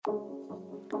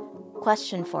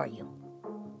Question for you.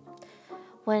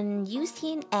 When you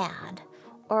see an ad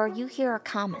or you hear a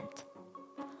comment,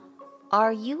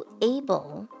 are you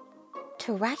able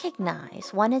to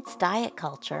recognize when it's diet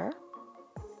culture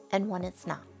and when it's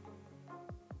not?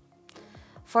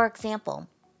 For example,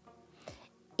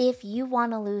 if you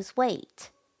want to lose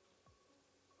weight,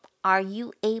 are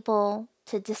you able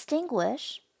to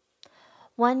distinguish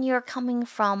when you're coming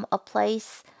from a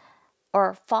place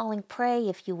or falling prey,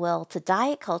 if you will, to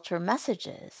diet culture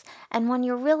messages, and when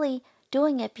you're really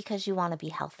doing it because you want to be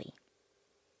healthy?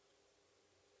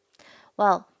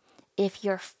 Well, if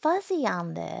you're fuzzy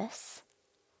on this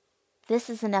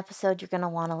is an episode you're going to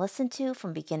want to listen to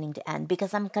from beginning to end,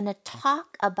 because I'm going to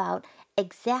talk about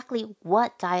exactly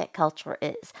what diet culture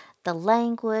is, the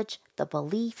language, the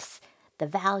beliefs, the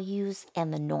values,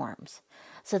 and the norms,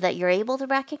 so that you're able to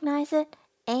recognize it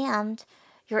and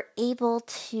you're able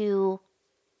to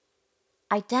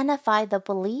identify the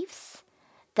beliefs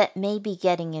that may be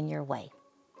getting in your way.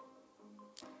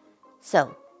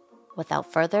 So,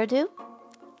 without further ado,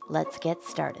 let's get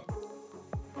started.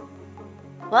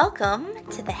 Welcome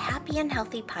to the Happy and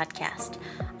Healthy Podcast.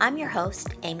 I'm your host,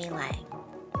 Amy Lang,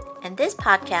 and this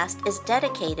podcast is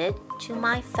dedicated to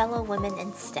my fellow women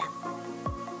in STEM.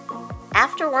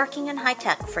 After working in high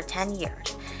tech for 10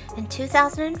 years, in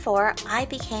 2004, I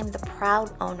became the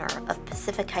proud owner of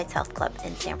Pacific Heights Health Club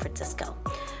in San Francisco,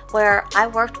 where I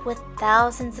worked with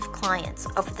thousands of clients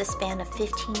over the span of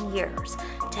 15 years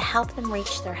to help them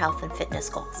reach their health and fitness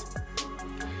goals.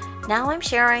 Now I'm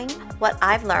sharing what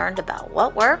I've learned about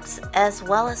what works as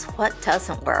well as what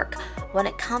doesn't work when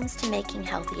it comes to making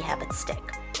healthy habits stick.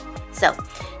 So,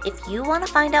 if you want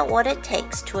to find out what it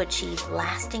takes to achieve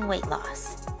lasting weight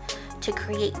loss, to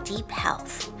create deep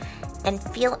health, and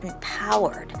feel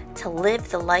empowered to live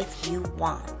the life you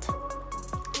want,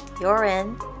 you're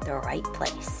in the right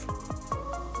place.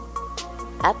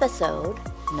 Episode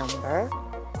number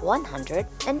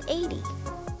 180.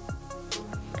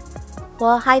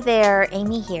 Well, hi there,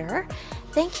 Amy here.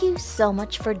 Thank you so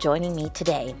much for joining me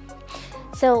today.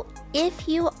 So, if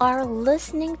you are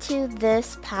listening to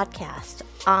this podcast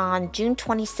on June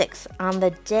 26th, on the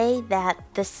day that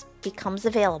this becomes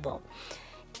available,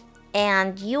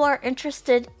 and you are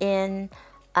interested in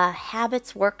a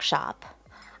habits workshop,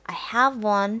 I have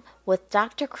one with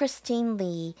Dr. Christine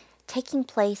Lee taking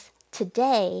place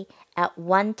today at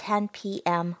 1:10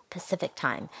 p.m. Pacific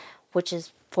time, which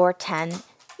is 4:10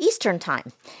 Eastern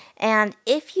time. And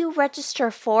if you register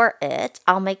for it,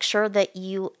 I'll make sure that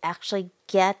you actually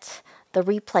get the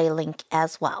replay link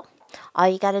as well. All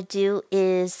you got to do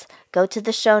is go to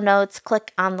the show notes,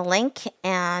 click on the link,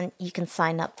 and you can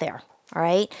sign up there. All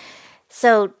right.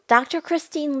 So Dr.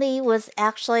 Christine Lee was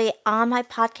actually on my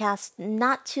podcast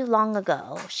not too long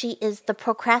ago. She is the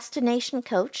procrastination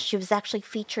coach. She was actually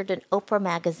featured in Oprah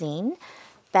magazine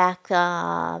back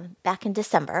in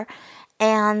December.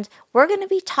 And we're going to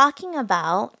be talking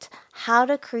about how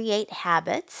to create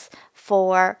habits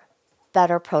for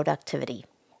better productivity,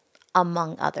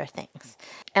 among other things.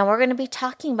 And we're going to be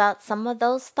talking about some of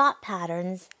those thought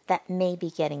patterns that may be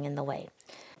getting in the way.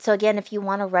 So again, if you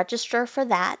want to register for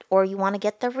that or you want to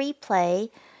get the replay,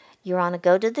 you want to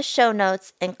go to the show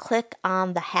notes and click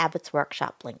on the Habits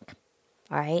Workshop link.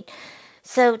 All right.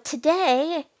 So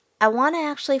today, I want to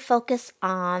actually focus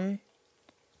on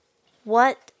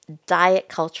what diet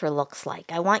culture looks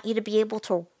like. I want you to be able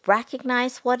to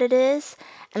recognize what it is,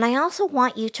 and I also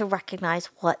want you to recognize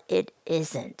what it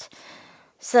isn't.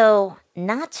 So,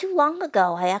 not too long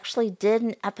ago, I actually did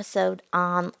an episode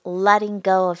on letting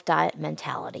go of diet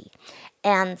mentality.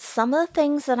 And some of the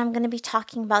things that I'm going to be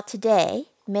talking about today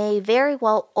may very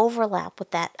well overlap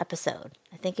with that episode.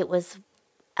 I think it was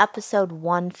episode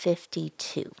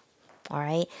 152. All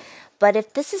right. But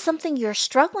if this is something you're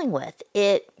struggling with,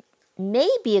 it may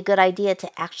be a good idea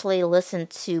to actually listen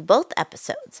to both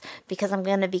episodes, because I'm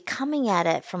going to be coming at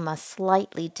it from a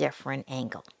slightly different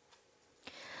angle.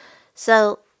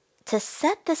 So, to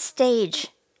set the stage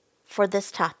for this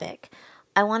topic,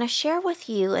 I want to share with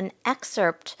you an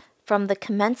excerpt from the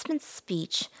commencement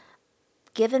speech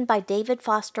given by David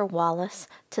Foster Wallace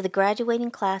to the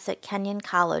graduating class at Kenyon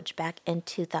College back in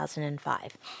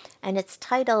 2005. And it's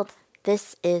titled,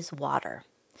 "This is Water."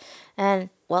 And,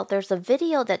 well, there's a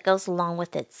video that goes along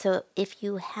with it. So if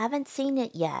you haven't seen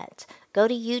it yet, go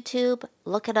to YouTube,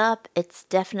 look it up. It's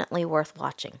definitely worth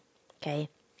watching. Okay?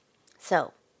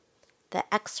 So,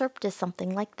 the excerpt is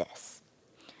something like this.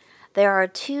 There are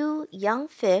two young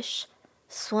fish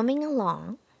swimming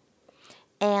along,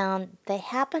 and they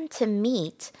happen to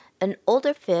meet an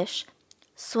older fish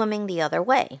swimming the other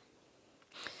way.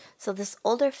 So this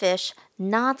older fish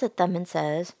nods at them and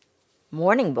says,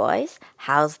 "Morning, boys.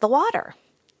 How's the water?"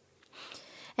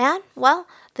 And, well,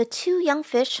 the two young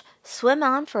fish swim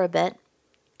on for a bit,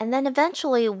 and then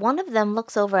eventually one of them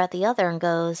looks over at the other and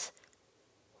goes,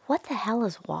 "What the hell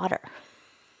is water?"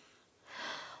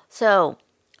 So,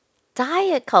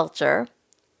 diet culture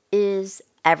is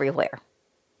everywhere.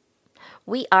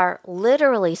 We are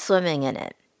literally swimming in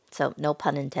it. So, no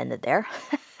pun intended there.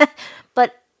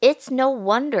 But it's no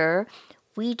wonder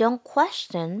we don't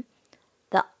question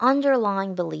the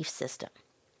underlying belief system.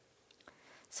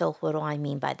 So, what do I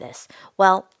mean by this?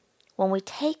 Well, when we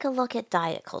take a look at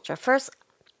diet culture, first,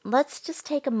 let's just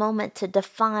take a moment to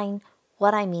define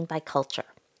what I mean by culture.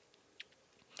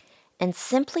 And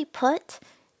simply put,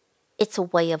 it's a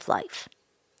way of life.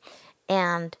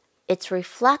 And it's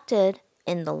reflected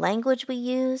in the language we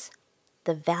use,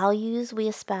 the values we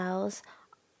espouse,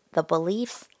 the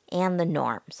beliefs, and the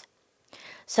norms.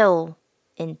 So,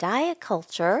 in diet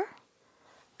culture,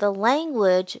 the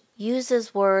language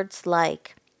uses words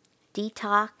like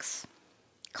detox,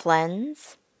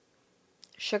 cleanse,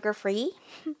 sugar-free,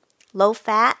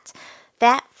 low-fat,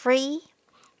 fat-free,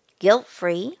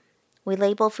 guilt-free. We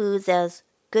label foods as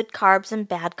good carbs and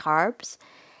bad carbs.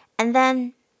 And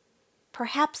then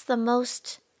perhaps the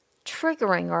most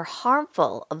triggering or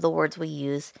harmful of the words we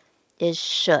use is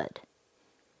should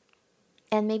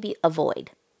and maybe avoid,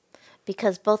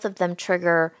 because both of them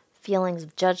trigger feelings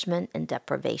of judgment and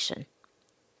deprivation.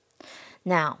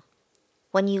 Now,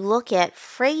 when you look at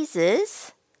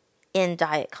phrases in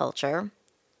diet culture,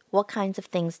 what kinds of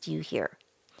things do you hear?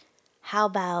 How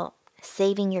about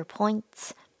saving your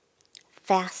points,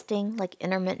 fasting, like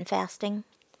intermittent fasting,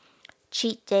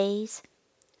 cheat days,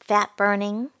 fat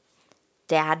burning,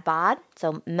 dad bod,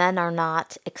 so men are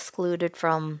not excluded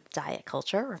from diet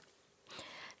culture,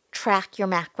 track your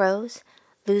macros,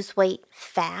 lose weight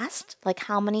fast, like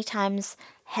how many times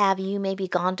have you maybe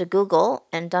gone to Google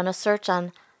and done a search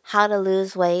on how to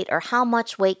lose weight or how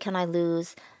much weight can I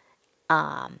lose,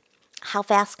 how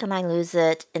fast can I lose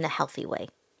it in a healthy way,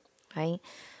 right?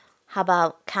 How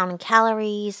about counting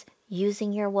calories,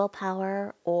 using your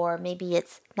willpower, or maybe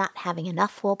it's not having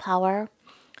enough willpower,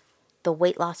 the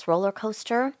weight loss roller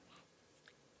coaster,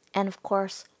 and of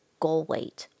course, goal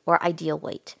weight or ideal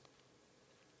weight.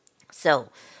 So,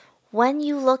 when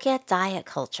you look at diet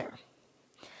culture,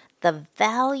 the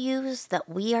values that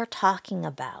we are talking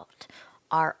about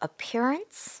are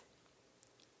appearance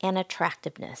and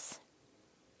attractiveness,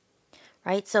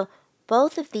 right? So,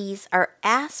 both of these are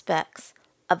aspects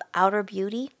of outer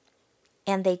beauty,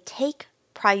 and they take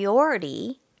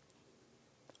priority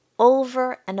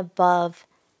over and above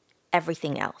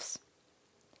everything else.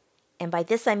 And by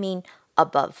this I mean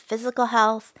above physical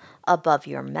health, above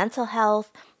your mental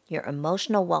health, your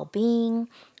emotional well-being,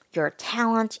 your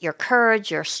talent, your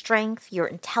courage, your strength, your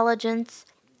intelligence,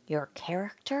 your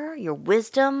character, your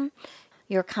wisdom,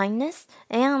 your kindness,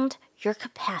 and your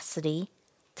capacity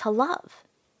to love.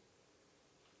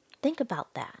 Think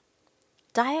about that.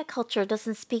 Diet culture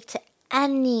doesn't speak to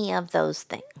any of those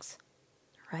things,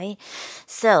 right?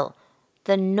 So,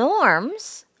 the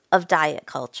norms of diet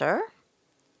culture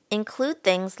include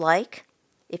things like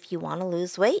if you want to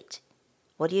lose weight,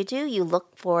 what do? You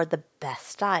look for the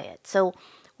best diet. So,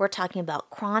 we're talking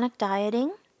about chronic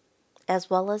dieting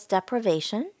as well as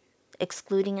deprivation,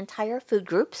 excluding entire food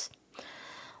groups.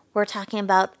 We're talking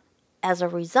about, as a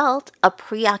result, a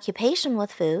preoccupation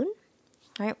with food,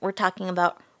 right? We're talking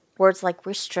about words like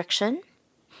restriction,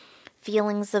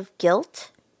 feelings of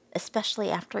guilt, especially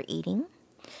after eating,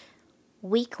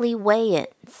 weekly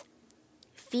weigh-ins,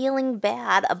 feeling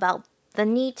bad about the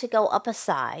need to go up a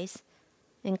size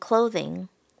in clothing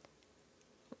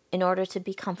in order to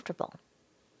be comfortable,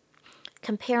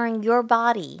 comparing your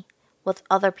body with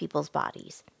other people's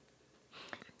bodies,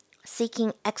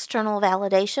 seeking external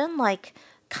validation like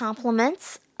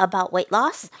compliments about weight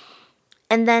loss,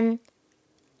 and then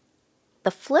the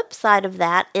flip side of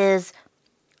that is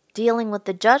dealing with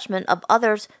the judgment of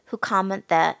others who comment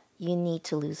that you need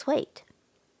to lose weight.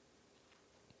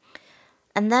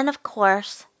 And then, of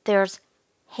course, there's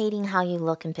hating how you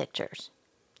look in pictures.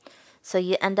 So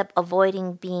you end up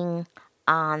avoiding being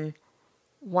on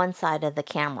one side of the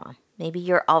camera. Maybe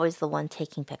you're always the one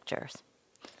taking pictures.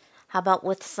 How about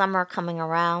with summer coming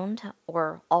around,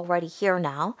 or already here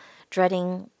now,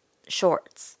 dreading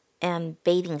shorts and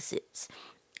bathing suits.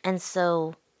 And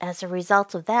so as a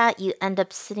result of that, you end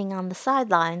up sitting on the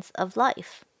sidelines of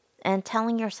life and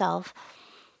telling yourself,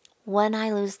 when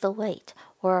I lose the weight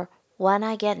or when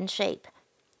I get in shape,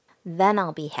 then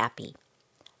I'll be happy.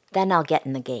 Then I'll get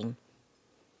in the game.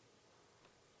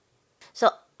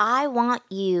 So I want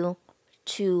you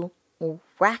to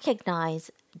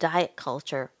recognize diet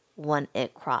culture when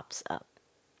it crops up.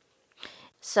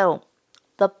 So,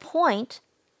 the point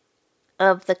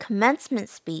of the commencement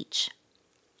speech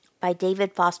by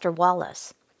David Foster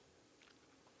Wallace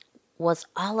was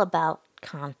all about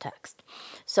context.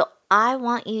 So, I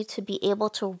want you to be able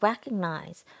to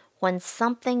recognize when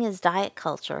something is diet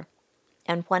culture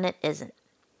and when it isn't.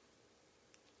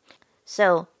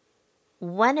 So,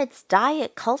 when it's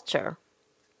diet culture,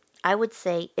 I would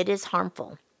say it is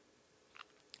harmful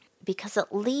because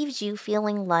it leaves you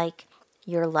feeling like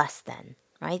you're less than,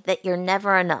 right? That you're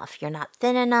never enough. You're not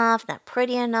thin enough, not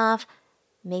pretty enough,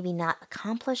 maybe not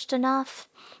accomplished enough.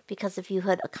 Because if you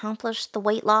had accomplished the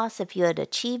weight loss, if you had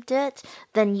achieved it,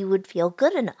 then you would feel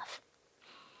good enough.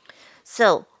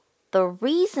 So the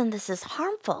reason this is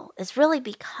harmful is really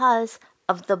because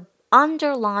of the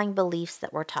underlying beliefs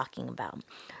that we're talking about.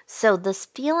 So this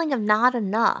feeling of not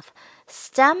enough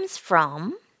stems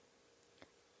from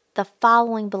the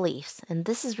following beliefs, and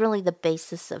this is really the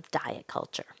basis of diet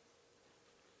culture.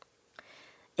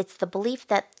 It's the belief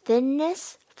that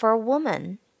thinness for a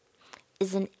woman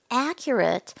is an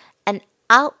accurate and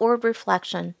outward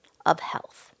reflection of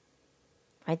health,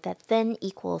 right? That thin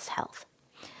equals health.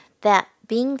 That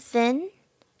being thin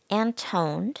and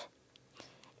toned,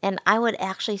 and I would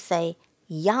actually say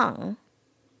young,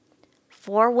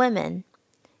 for women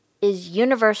is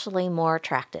universally more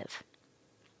attractive.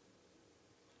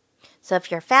 So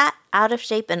if you're fat, out of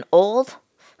shape, and old,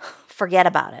 forget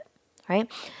about it, right?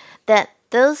 That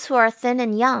those who are thin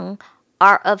and young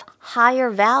are of higher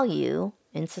value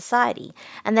in society,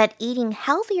 and that eating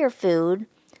healthier food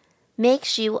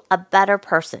makes you a better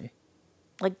person,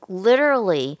 like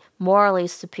literally morally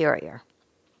superior.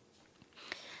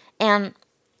 And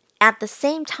at the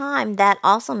same time, that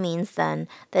also means then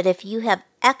that if you have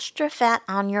extra fat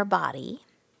on your body,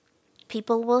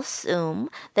 people will assume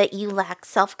that you lack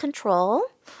self-control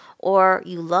or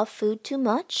you love food too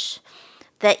much,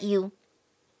 that you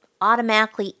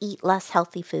automatically eat less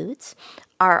healthy foods,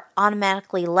 are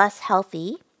automatically less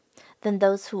healthy than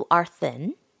those who are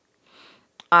thin,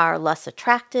 are less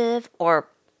attractive or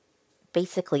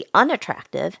basically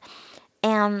unattractive,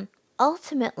 and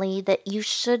ultimately that you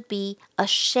should be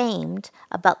ashamed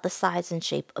about the size and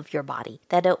shape of your body,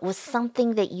 that it was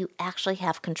something that you actually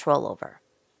have control over.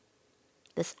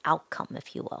 This outcome,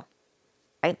 if you will,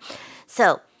 right?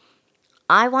 So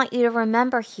I want you to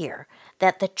remember here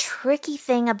that the tricky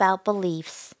thing about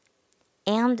beliefs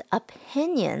and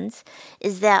opinions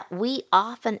is that we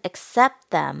often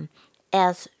accept them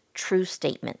as true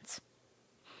statements,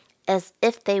 as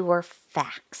if they were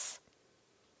facts.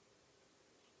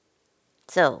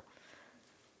 So,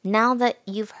 now that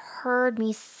you've heard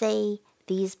me say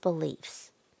these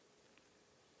beliefs,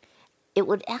 it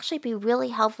would actually be really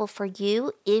helpful for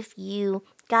you if you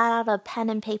got out a pen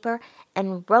and paper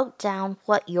and wrote down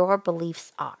what your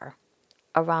beliefs are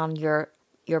around your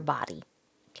body.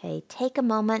 Okay, take a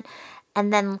moment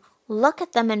and then look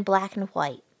at them in black and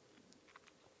white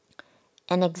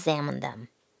and examine them.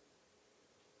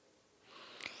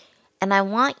 And I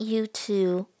want you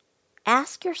to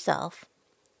ask yourself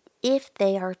if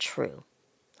they are true.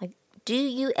 Like, do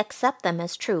you accept them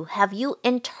as true? Have you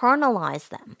internalized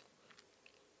them?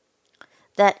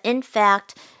 That in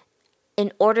fact,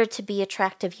 in order to be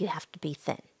attractive, you have to be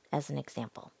thin, as an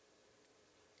example.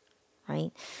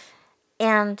 Right?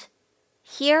 And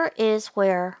here is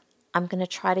where I'm going to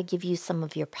try to give you some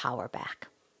of your power back.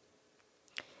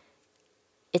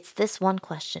 It's this one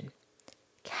question.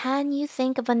 Can you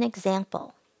think of an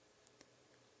example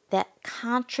that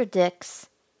contradicts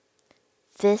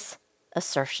this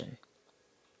assertion?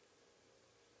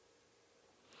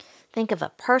 Think of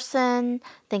a person,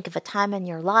 think of a time in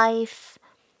your life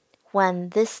when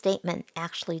this statement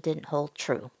actually didn't hold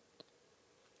true.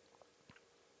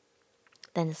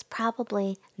 Then it's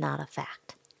probably not a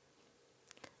fact.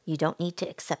 You don't need to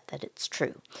accept that it's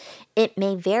true. It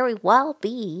may very well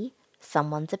be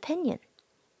someone's opinion.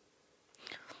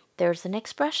 There's an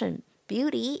expression,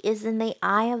 beauty is in the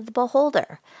eye of the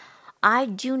beholder. I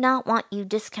do not want you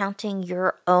discounting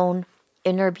your own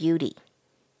inner beauty,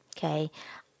 okay?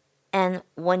 And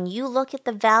when you look at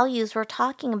the values we're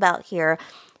talking about here,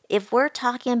 if we're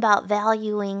talking about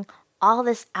valuing all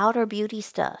this outer beauty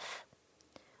stuff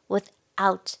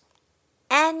without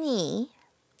any,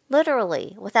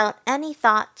 literally, without any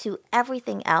thought to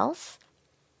everything else,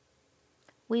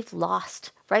 we've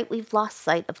lost, right? We've lost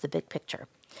sight of the big picture.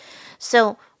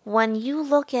 So when you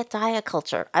look at diet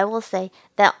culture, I will say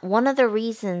that one of the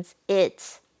reasons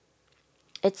it's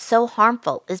so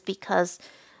harmful is because,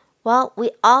 well,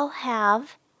 we all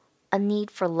have a need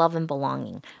for love and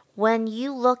belonging. when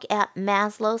you look at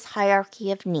Maslow's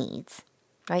hierarchy of needs,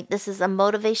 right? This is a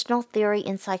motivational theory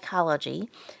in psychology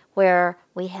where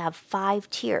we have 5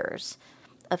 tiers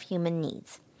of human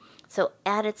needs. So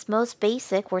at its most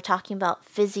basic, we're talking about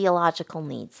physiological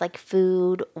needs like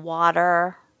food,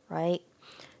 water, right?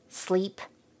 Sleep.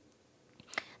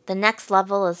 The next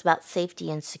level is about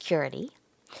safety and security.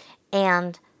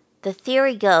 And the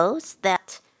theory goes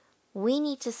that we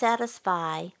need to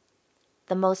satisfy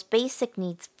the most basic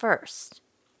needs first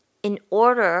in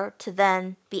order to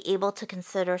then be able to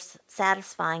consider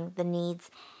satisfying the needs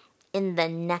in the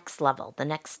next level, the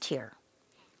next tier.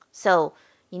 So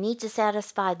you need to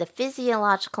satisfy the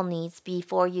physiological needs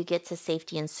before you get to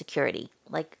safety and security,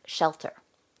 like shelter.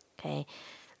 Okay?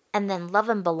 And then love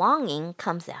and belonging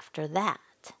comes after that.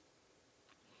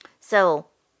 So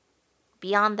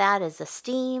beyond that is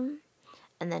esteem,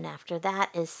 and then after that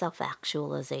is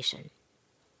self-actualization.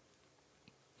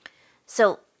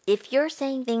 So if you're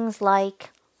saying things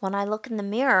like, when I look in the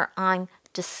mirror, I'm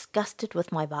disgusted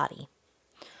with my body,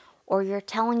 or you're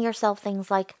telling yourself things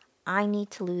like, I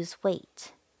need to lose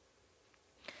weight,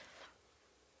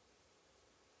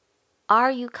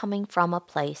 are you coming from a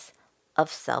place of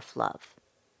self-love?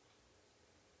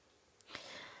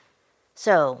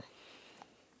 So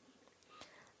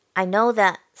I know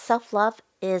that self-love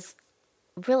is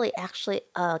really actually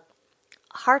a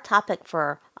hard topic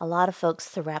for a lot of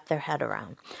folks to wrap their head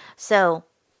around. So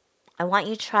I want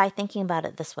you to try thinking about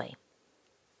it this way.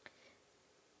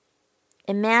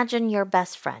 Imagine your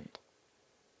best friend.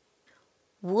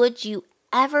 Would you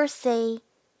ever say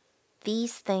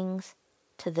these things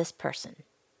to this person?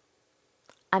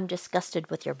 I'm disgusted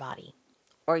with your body,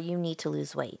 or you need to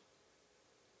lose weight.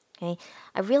 Okay?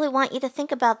 I really want you to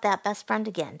think about that best friend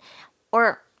again,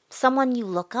 or someone you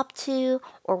look up to,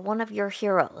 or one of your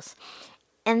heroes.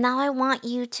 And now I want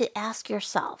you to ask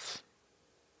yourself,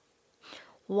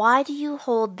 why do you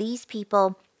hold these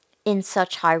people in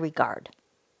such high regard?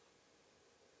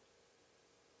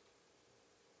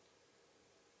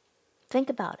 Think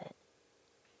about it.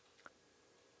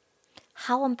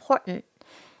 How important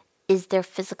is their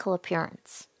physical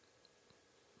appearance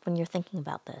when you're thinking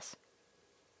about this?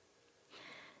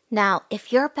 Now,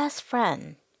 if your best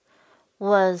friend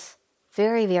was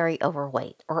very, very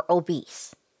overweight or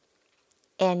obese,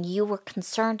 and you were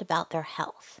concerned about their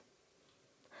health,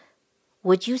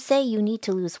 would you say you need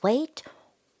to lose weight?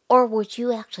 Or would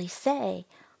you actually say,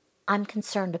 I'm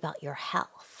concerned about your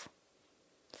health?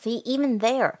 See, even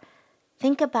there,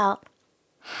 think about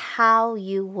how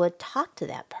you would talk to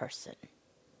that person.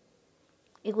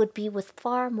 It would be with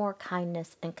far more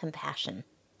kindness and compassion.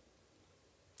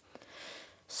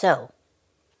 So,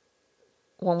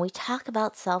 when we talk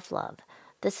about self-love,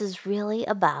 this is really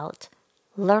about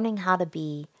learning how to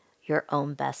be your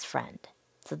own best friend.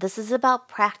 So this is about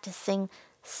practicing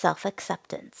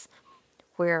self-acceptance,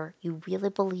 where you really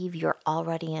believe you're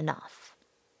already enough.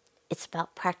 It's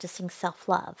about practicing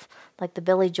self-love, like the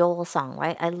Billy Joel song,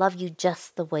 right? I love you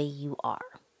just the way you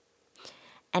are.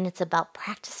 And it's about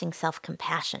practicing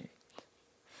self-compassion.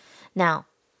 Now,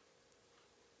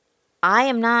 I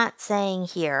am not saying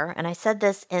here, and I said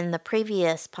this in the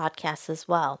previous podcast as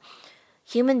well,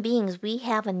 human beings, we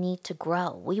have a need to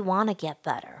grow. We want to get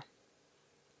better.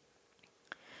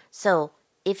 So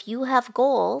if you have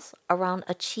goals around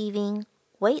achieving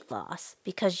weight loss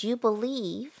because you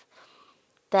believe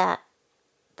that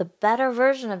the better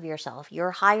version of yourself,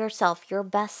 your higher self, your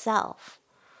best self,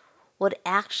 would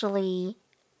actually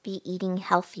be eating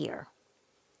healthier,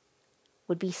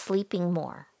 would be sleeping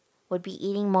more, would be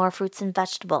eating more fruits and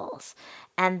vegetables,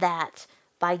 and that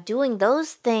by doing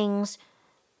those things,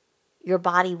 your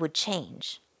body would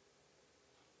change.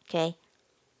 Okay?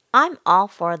 I'm all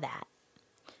for that.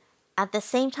 At the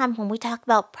same time, when we talk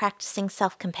about practicing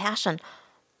self-compassion,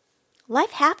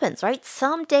 life happens, right?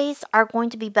 Some days are going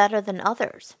to be better than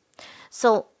others.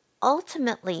 So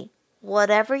ultimately,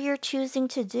 whatever you're choosing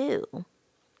to do,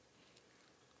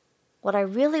 what I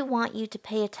really want you to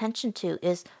pay attention to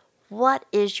is, what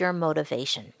is your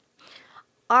motivation?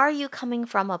 Are you coming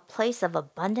from a place of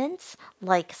abundance,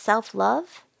 like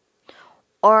self-love?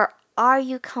 Or are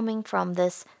you coming from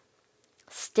this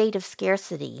state of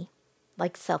scarcity,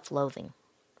 like self-loathing?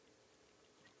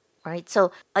 Right?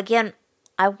 So again,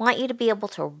 I want you to be able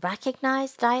to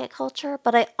recognize diet culture,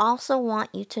 but I also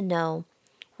want you to know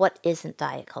what isn't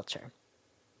diet culture.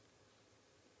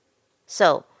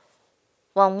 So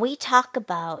when we talk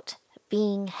about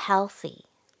being healthy,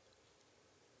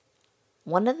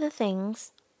 one of the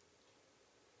things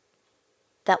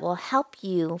that will help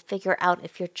you figure out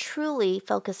if you're truly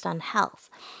focused on health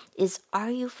is, are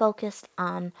you focused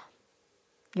on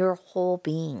your whole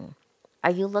being?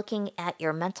 Are you looking at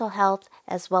your mental health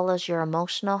as well as your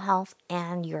emotional health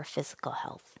and your physical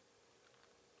health?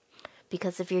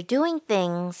 Because if you're doing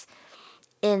things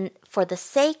for the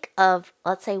sake of,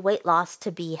 let's say, weight loss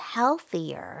to be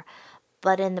healthier,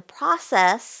 but in the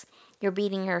process, you're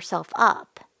beating yourself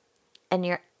up and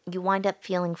you wind up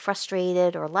feeling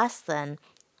frustrated or less than,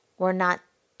 we're not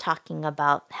talking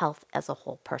about health as a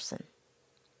whole person,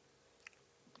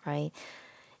 right?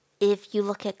 If you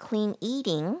look at clean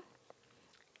eating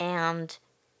and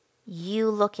you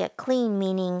look at clean,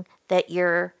 meaning that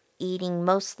you're eating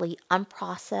mostly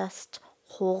unprocessed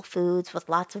whole foods with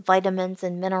lots of vitamins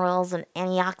and minerals and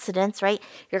antioxidants, right?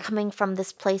 You're coming from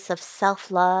this place of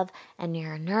self-love and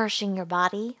you're nourishing your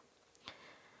body.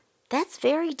 That's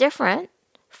very different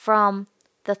from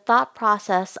the thought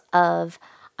process of,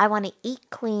 I want to eat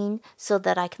clean so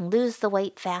that I can lose the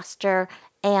weight faster,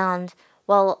 and,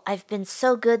 well, I've been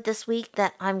so good this week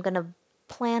that I'm going to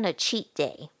plan a cheat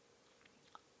day.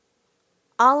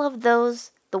 All of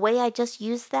those, the way I just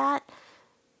used that,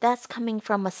 that's coming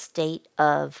from a state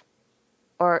of,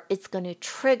 or it's going to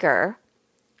trigger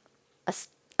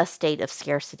a state of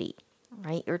scarcity,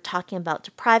 right? You're talking about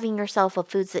depriving yourself of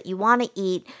foods that you want to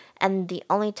eat, and the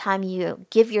only time you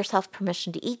give yourself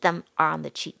permission to eat them are on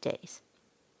the cheat days.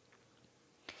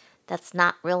 That's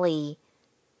not really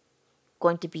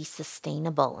going to be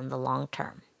sustainable in the long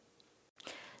term.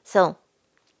 So,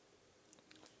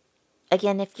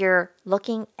 again, if you're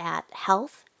looking at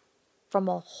health from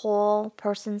a whole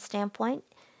person standpoint,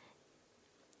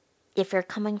 if you're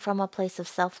coming from a place of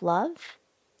self-love,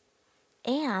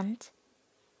 and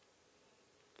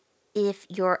if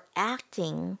you're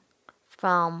acting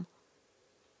from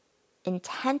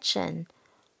intention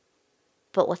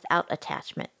but without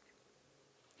attachment.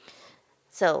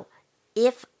 So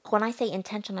when I say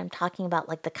intention, I'm talking about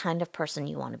like the kind of person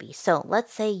you want to be. So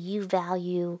let's say you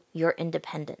value your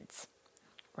independence,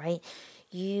 right?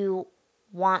 You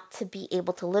want to be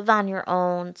able to live on your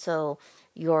own, so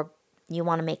you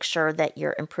want to make sure that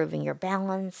you're improving your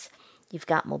balance, you've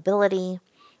got mobility,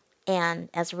 and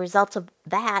as a result of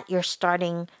that, you're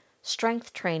starting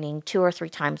strength training 2 or 3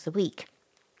 times a week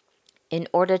in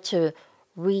order to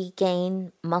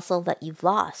regain muscle that you've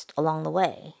lost along the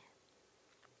way.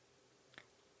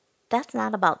 That's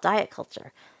not about diet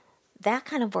culture. That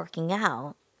kind of working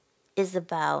out is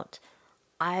about,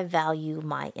 I value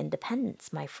my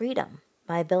independence, my freedom,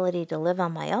 my ability to live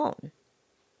on my own,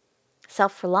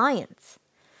 self-reliance.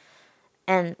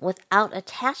 And without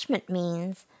attachment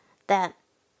means that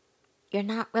you're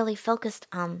not really focused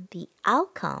on the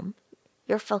outcome,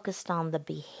 you're focused on the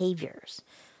behaviors.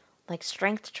 Like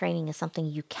strength training is something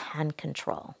you can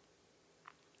control.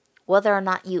 Whether or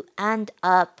not you end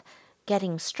up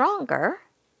getting stronger,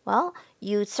 well,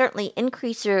 you certainly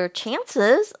increase your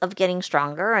chances of getting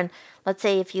stronger. And let's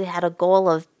say if you had a goal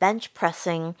of bench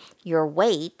pressing your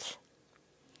weight,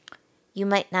 you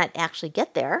might not actually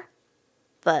get there,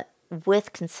 but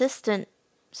with consistent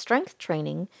strength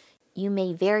training, you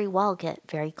may very well get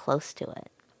very close to it.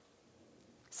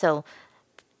 So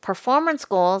performance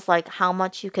goals, like how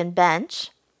much you can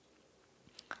bench,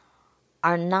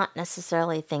 are not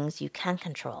necessarily things you can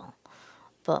control.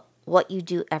 But what you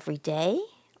do every day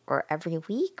or every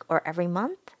week or every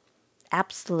month,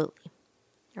 absolutely.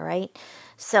 All right?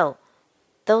 So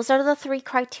those are the 3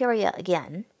 criteria,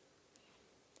 again,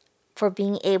 for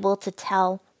being able to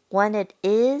tell when it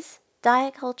is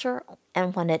diet culture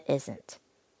and when it isn't.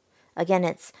 Again,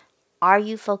 it's, are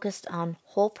you focused on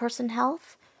whole person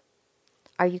health?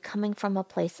 Are you coming from a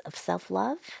place of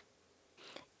self-love?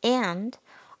 And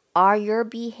are your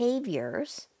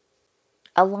behaviors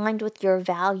aligned with your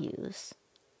values,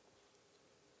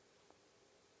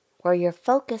 where you're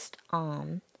focused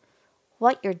on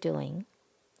what you're doing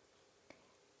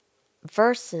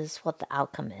versus what the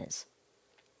outcome is?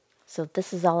 So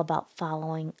this is all about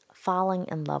falling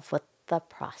in love with the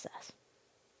process,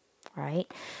 right?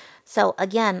 So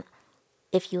again,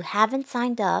 if you haven't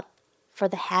signed up for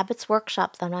the Habits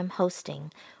Workshop that I'm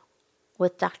hosting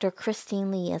with Dr.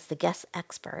 Christine Lee as the guest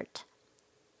expert,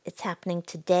 it's happening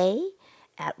today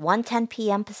at 1:10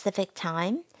 p.m. Pacific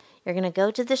time. You're going to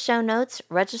go to the show notes,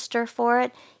 register for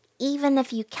it. Even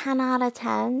if you cannot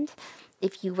attend,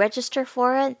 if you register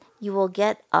for it, you will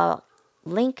get a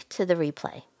link to the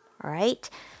replay. All right?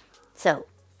 So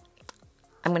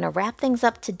I'm going to wrap things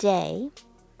up today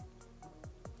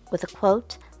with a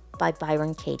quote by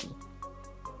Byron Katie.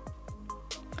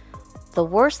 The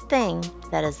worst thing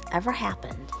that has ever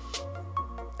happened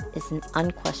is an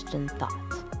unquestioned thought.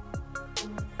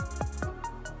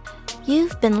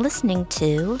 You've been listening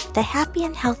to the Happy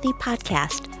and Healthy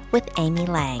Podcast with Amy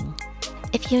Lang.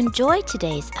 If you enjoyed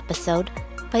today's episode,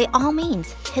 by all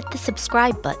means, hit the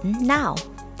subscribe button now.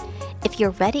 If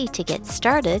you're ready to get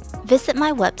started, visit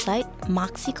my website,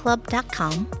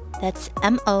 moxieclub.com. That's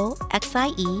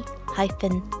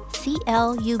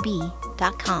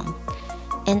MOXIE-CLUB.com.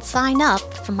 And sign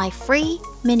up for my free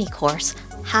mini course,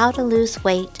 How to Lose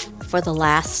Weight for the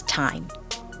Last Time.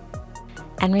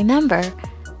 And remember,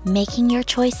 making your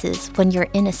choices when you're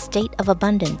in a state of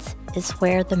abundance is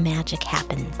where the magic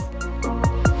happens.